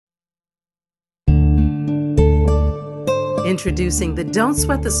Introducing the Don't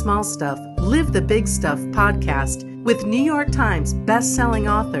Sweat the Small Stuff, Live the Big Stuff podcast with New York Times best-selling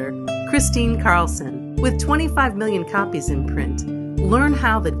author Kristine Carlson. With 25 million copies in print, learn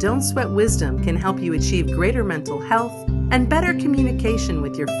how the Don't Sweat wisdom can help you achieve greater mental health and better communication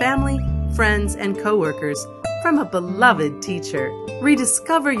with your family, friends, and coworkers from a beloved teacher.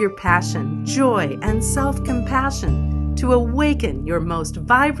 Rediscover your passion, joy, and self-compassion to awaken your most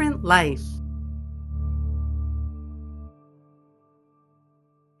vibrant life.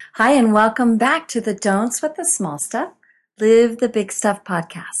 Hi, and welcome back to the Don't Sweat the Small Stuff, Live the Big Stuff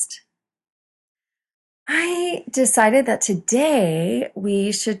podcast. I decided that today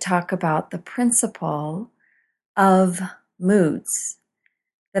we should talk about the principle of moods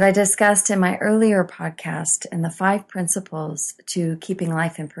that I discussed in my earlier podcast and the 5 principles to keeping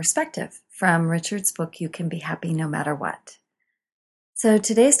life in perspective from Richard's book, You Can Be Happy No Matter What. So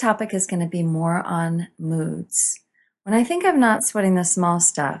today's topic is going to be more on moods. When I think of not sweating the small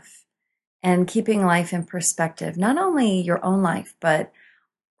stuff and keeping life in perspective, not only your own life, but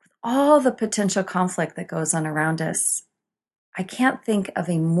all the potential conflict that goes on around us, I can't think of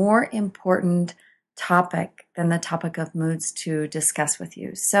a more important topic than the topic of moods to discuss with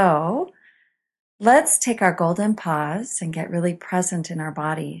you. So let's take our golden pause and get really present in our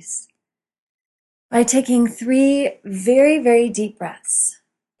bodies by taking 3 very, very deep breaths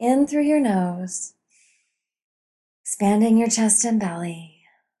in through your nose, expanding your chest and belly,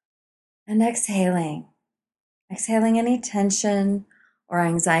 and exhaling any tension or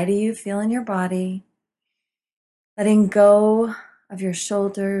anxiety you feel in your body, letting go of your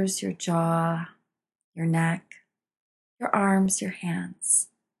shoulders, your jaw, your neck, your arms, your hands.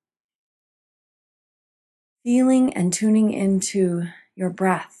 Feeling and tuning into your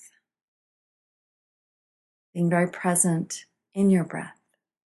breath, being very present in your breath.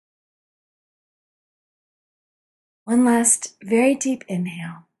 One last very deep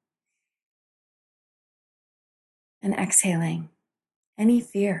inhale. And exhaling any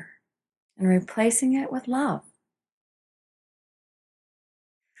fear and replacing it with love.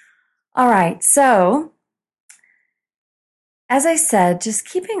 All right, so as I said, just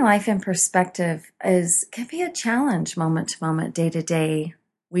keeping life in perspective can be a challenge moment to moment, day to day,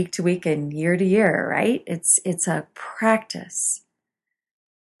 week to week, and year to year, right? It's a practice.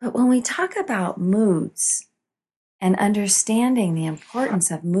 But when we talk about moods and understanding the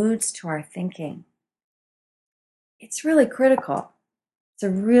importance of moods to our thinking, it's really critical. It's a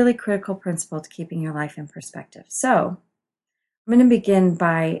really critical principle to keeping your life in perspective. So I'm going to begin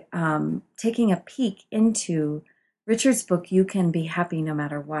by taking a peek into Richard's book, You Can Be Happy No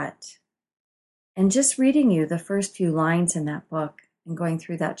Matter What, and just reading you the first few lines in that book and going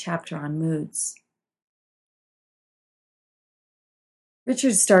through that chapter on moods.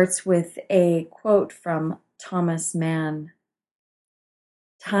 Richard starts with a quote from Thomas Mann.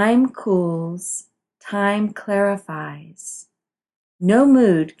 "Time cools, time clarifies. No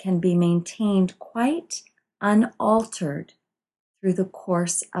mood can be maintained quite unaltered through the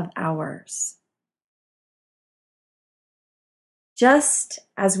course of hours." Just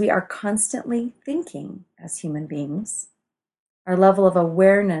as we are constantly thinking as human beings, our level of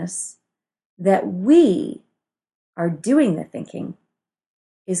awareness that we are doing the thinking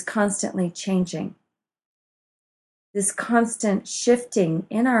is constantly changing. This constant shifting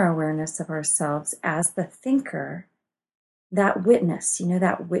in our awareness of ourselves as the thinker, that witness,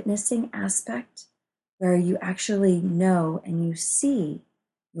 that witnessing aspect where you actually know and you see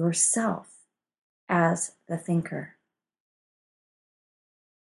yourself as the thinker,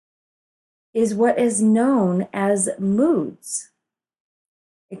 is what is known as moods.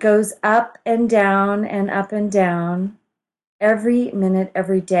 It goes up and down every minute,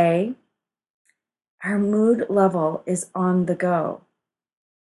 every day. Our mood level is on the go.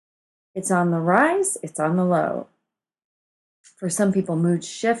 It's on the rise, it's on the low. For some people, moods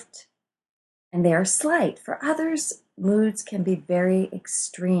shift and they are slight. For others, moods can be very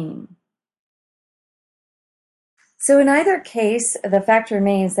extreme. So in either case, the fact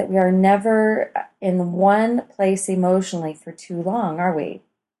remains that we are never in one place emotionally for too long, are we?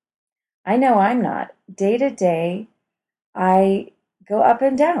 I know I'm not. Day to day, I go up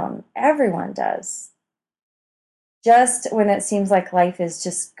and down. Everyone does. Just when it seems like life is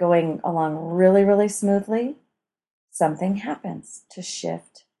just going along really, really smoothly, something happens to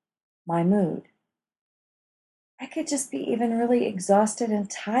shift my mood. I could just be even really exhausted and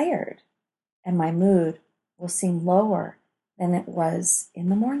tired, and my mood will seem lower than it was in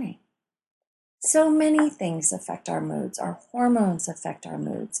the morning. So many things affect our moods. Our hormones affect our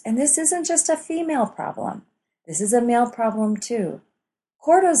moods. And this isn't just a female problem. This is a male problem too.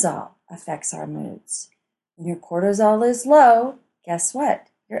 Cortisol affects our moods. When your cortisol is low, guess what?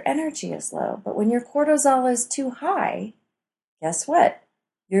 Your energy is low. But when your cortisol is too high, guess what?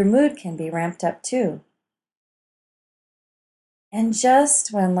 Your mood can be ramped up too. And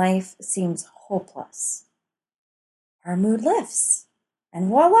just when life seems hopeless, our mood lifts. And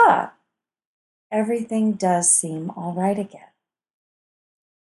voila, everything does seem all right again.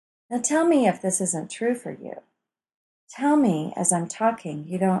 Now tell me if this isn't true for you. Tell me as I'm talking,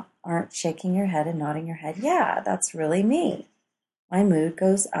 you aren't shaking your head and nodding your head. Yeah, that's really me. My mood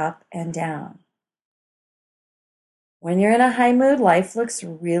goes up and down. When you're in a high mood, life looks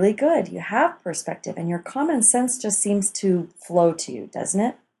really good. You have perspective and your common sense just seems to flow to you, doesn't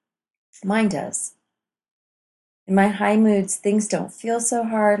it? Mine does. In my high moods, things don't feel so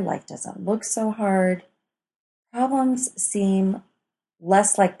hard, life doesn't look so hard. Problems seem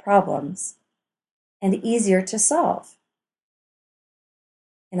less like problems and easier to solve.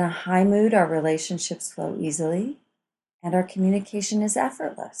 In a high mood, our relationships flow easily and our communication is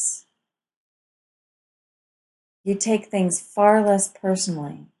effortless. You take things far less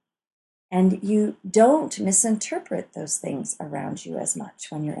personally and you don't misinterpret those things around you as much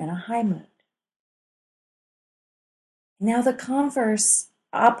when you're in a high mood. Now, the converse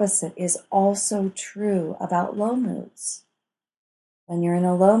opposite is also true about low moods. When you're in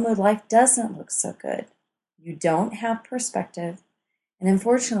a low mood, life doesn't look so good. You don't have perspective. And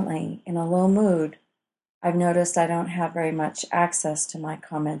unfortunately, in a low mood, I've noticed I don't have very much access to my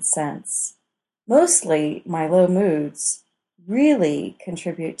common sense. Mostly, my low moods really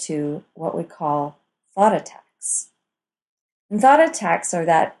contribute to what we call thought attacks. And thought attacks are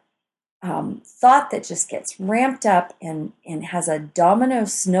that thought that just gets ramped up and has a domino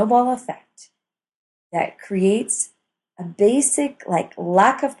snowball effect that creates a basic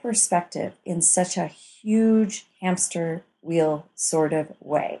lack of perspective in such a huge hamster wheel sort of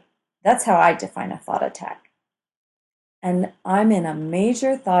way. That's how I define a thought attack. And I'm in a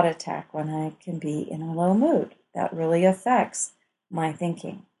major thought attack when I can be in a low mood. That really affects my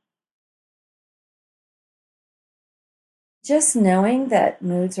thinking. Just knowing that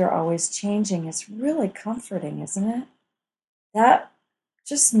moods are always changing is really comforting, isn't it?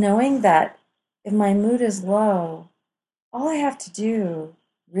 Just knowing that if my mood is low, all I have to do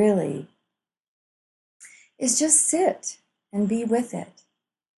really is just sit and be with it.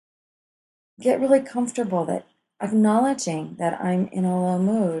 Get really comfortable that acknowledging that I'm in a low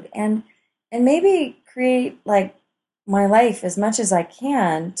mood and maybe create my life as much as I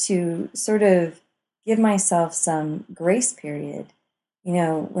can to sort of give myself some grace period,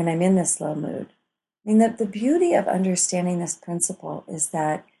 when I'm in this low mood. I mean, the beauty of understanding this principle is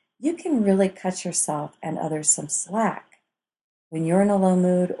that you can really cut yourself and others some slack when you're in a low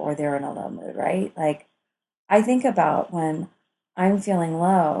mood or they're in a low mood, right? Like, I think about when I'm feeling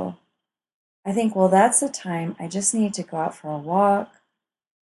low, I think, well, that's the time I just need to go out for a walk.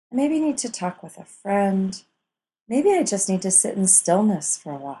 I maybe need to talk with a friend. Maybe I just need to sit in stillness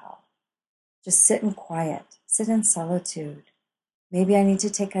for a while. Just sit in quiet, sit in solitude. Maybe I need to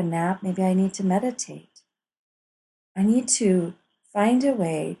take a nap. Maybe I need to meditate. I need to find a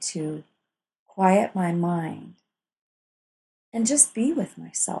way to quiet my mind and just be with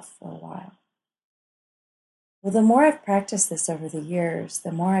myself for a while. Well, the more I've practiced this over the years,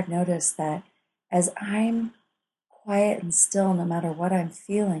 the more I've noticed that as I'm quiet and still, no matter what I'm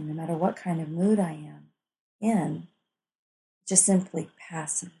feeling, no matter what kind of mood I am in, it just simply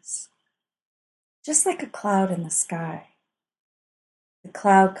passes. Just like a cloud in the sky. The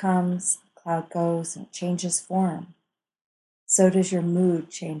cloud comes, the cloud goes, and it changes form. So does your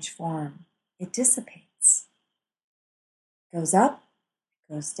mood change form. It dissipates. It goes up,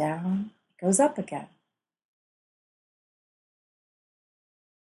 it goes down, it goes up again.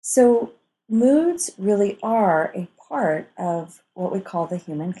 So moods really are a part of what we call the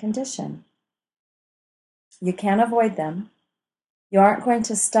human condition. You can't avoid them. You aren't going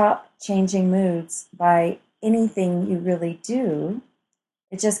to stop changing moods by anything you really do.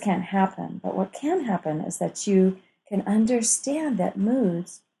 It just can't happen. But what can happen is that you can understand that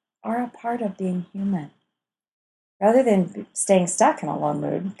moods are a part of being human. Rather than staying stuck in a low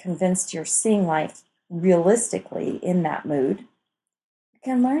mood, convinced you're seeing life realistically in that mood, you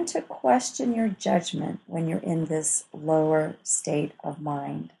can learn to question your judgment when you're in this lower state of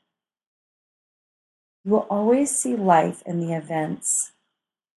mind. You will always see life and the events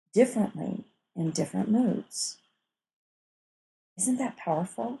differently in different moods. Isn't that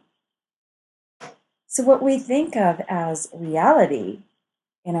powerful? So what we think of as reality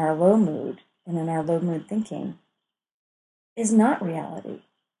in our low mood and in our low mood thinking is not reality.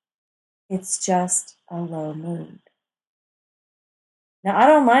 It's just a low mood. Now, I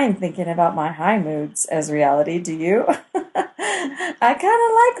don't mind thinking about my high moods as reality. Do you? I kind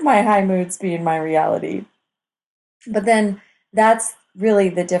of like my high moods being my reality. But then that's really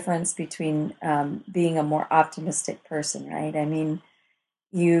the difference between being a more optimistic person, right? I mean,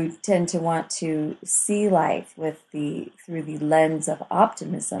 you tend to want to see life through the lens of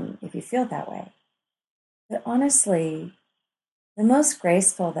optimism if you feel that way. But honestly, the most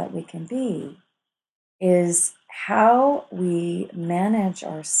graceful that we can be is how we manage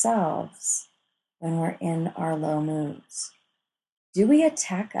ourselves when we're in our low moods. Do we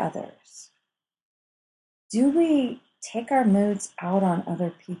attack others? Do we take our moods out on other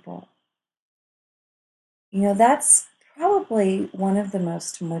people? That's probably one of the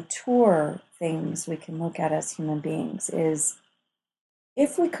most mature things we can look at as human beings is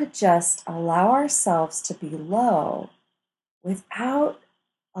if we could just allow ourselves to be low without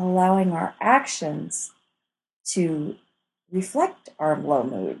allowing our actions to reflect our low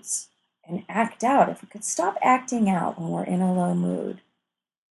moods and act out. If we could stop acting out when we're in a low mood,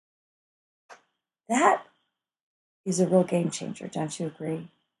 that is a real game changer, don't you agree?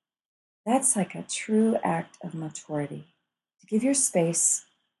 That's like a true act of maturity. To give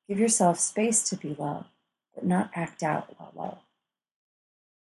yourself space to be low, but not act out while low.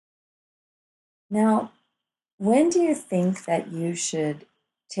 Now, when do you think that you should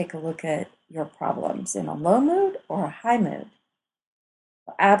take a look at your problems? In a low mood or a high mood?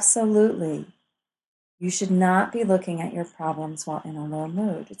 Well, absolutely. You should not be looking at your problems while in a low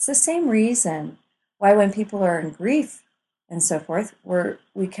mood. It's the same reason why when people are in grief and so forth,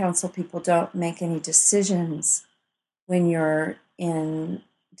 we counsel people don't make any decisions when you're in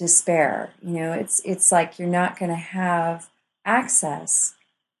despair. It's like you're not going to have access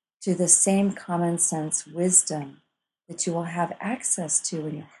to the same common sense wisdom that you will have access to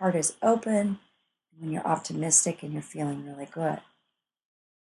when your heart is open, when you're optimistic and you're feeling really good.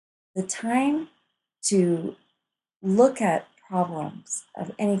 The time to look at problems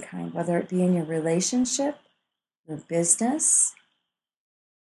of any kind, whether it be in your relationship, your business,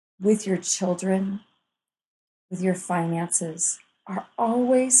 with your children, with your finances, are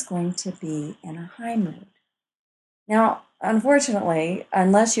always going to be in a high mood. Now, unfortunately,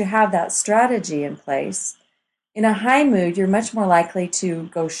 unless you have that strategy in place, in a high mood, you're much more likely to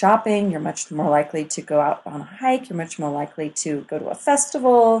go shopping, you're much more likely to go out on a hike, you're much more likely to go to a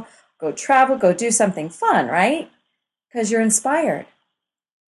festival, go travel, go do something fun, right? Because you're inspired.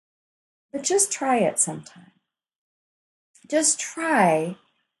 But just try it sometime. Just try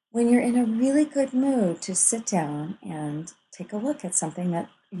when you're in a really good mood to sit down and take a look at something that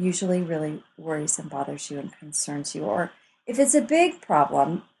usually really worries and bothers you and concerns you. Or if it's a big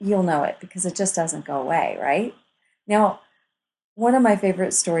problem, you'll know it because it just doesn't go away, right? Now, one of my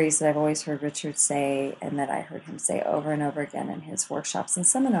favorite stories that I've always heard Richard say, and that I heard him say over and over again in his workshops and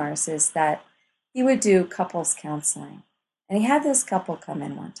seminars, is that he would do couples counseling. And he had this couple come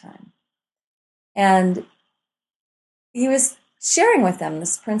in one time. And he was sharing with them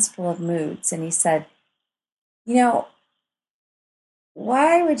this principle of moods. And he said,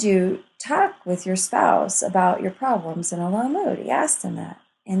 why would you talk with your spouse about your problems in a low mood? He asked them that.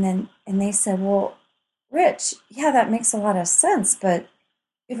 And they said, well, Rich, yeah, that makes a lot of sense. But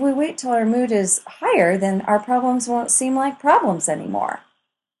if we wait till our mood is higher, then our problems won't seem like problems anymore.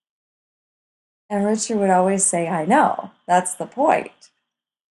 And Richard would always say, I know, that's the point.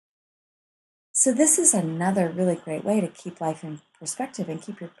 So this is another really great way to keep life in perspective and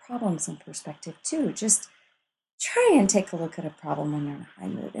keep your problems in perspective too. Just try and take a look at a problem when you're in a high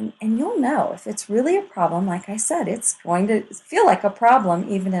mood. And you'll know if it's really a problem, like I said, it's going to feel like a problem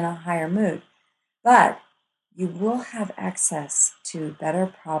even in a higher mood. But you will have access to better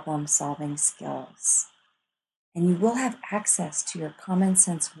problem-solving skills. And you will have access to your common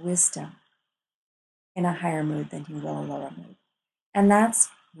sense wisdom in a higher mood than you will a lower mood. And that's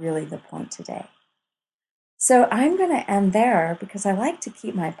really the point today. So I'm going to end there because I like to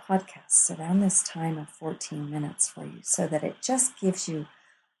keep my podcasts around this time of 14 minutes for you so that it just gives you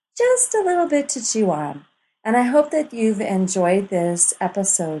just a little bit to chew on. And I hope that you've enjoyed this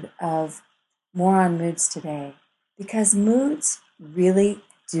episode of More on Moods today because moods really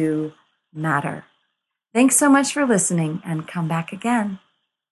do matter. Thanks so much for listening and come back again.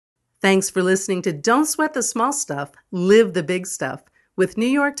 Thanks for listening to Don't Sweat the Small Stuff, Live the Big Stuff with New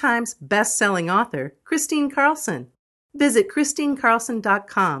York Times best-selling author Kristine Carlson. Visit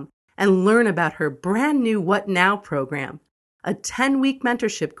KristineCarlson.com and learn about her brand new What Now program, a 10-week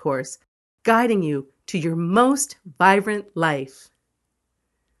mentorship course guiding you to your most vibrant life.